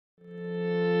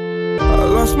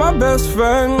lost my best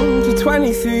friend to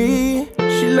 23.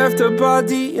 She left her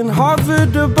body in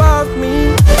Harvard above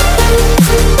me.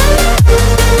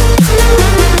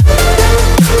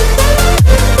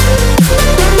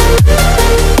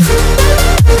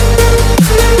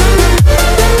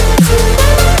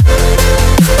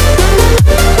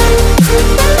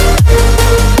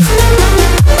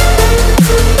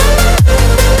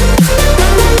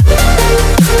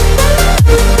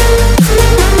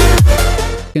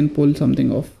 Can pull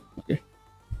something off. Okay,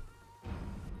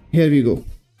 here we go.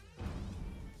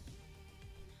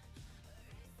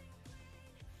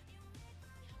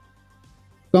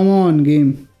 Come on,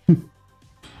 game.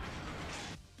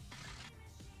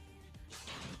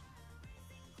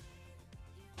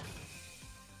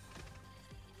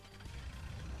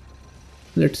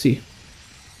 Let's see.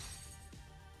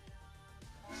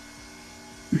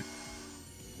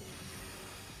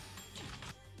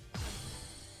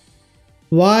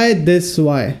 Why this?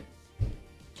 Why?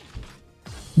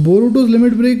 Boruto's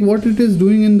limit break, what it is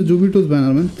doing in the Juubito's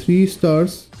banner, man. 3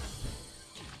 stars.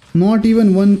 Not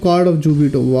even one card of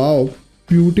Juubito. Wow.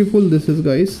 Beautiful this is,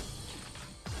 guys.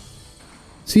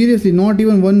 Seriously, not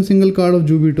even one single card of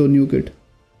Juubito new kit.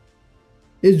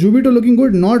 Is Juubito looking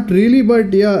good? Not really,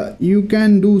 but yeah, you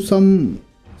can do some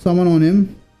summon on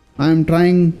him. I am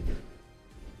trying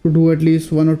to do at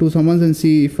least 1 or 2 summons and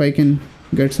see if I can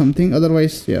get something.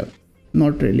 Otherwise, yeah.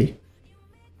 Not really.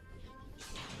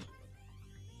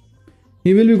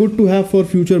 He will be good to have for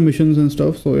future missions and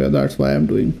stuff. So yeah, that's why I'm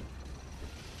doing.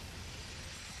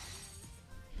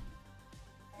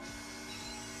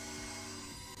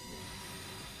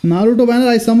 Naruto banner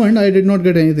I summoned. I did not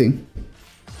get anything.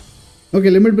 Okay,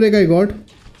 limit break I got.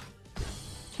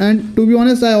 And to be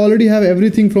honest, I already have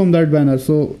everything from that banner.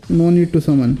 So no need to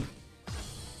summon.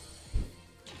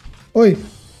 Oi!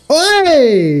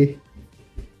 Oi!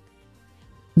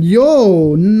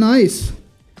 Yo, nice.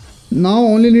 Now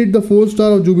only need the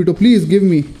 4-star of Juubito. Please give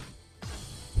me.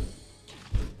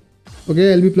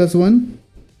 Okay, LB +1.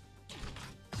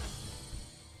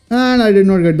 And I did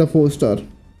not get the 4-star.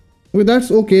 Okay, that's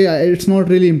okay. It's not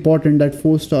really important. That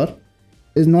 4-star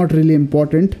is not really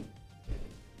important.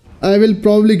 I will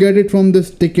probably get it from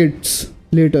this tickets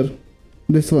later.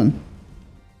 This one,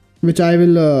 which I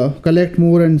will collect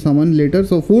more and summon later.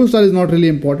 So 4-star is not really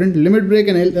important. Limit break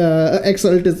and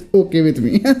X-Alt is okay with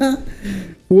me.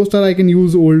 4-star I can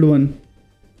use old one.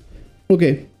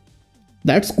 Okay,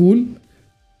 that's cool.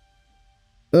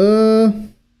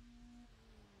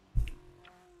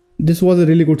 This was a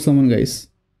really good summon, guys.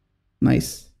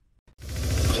 Nice.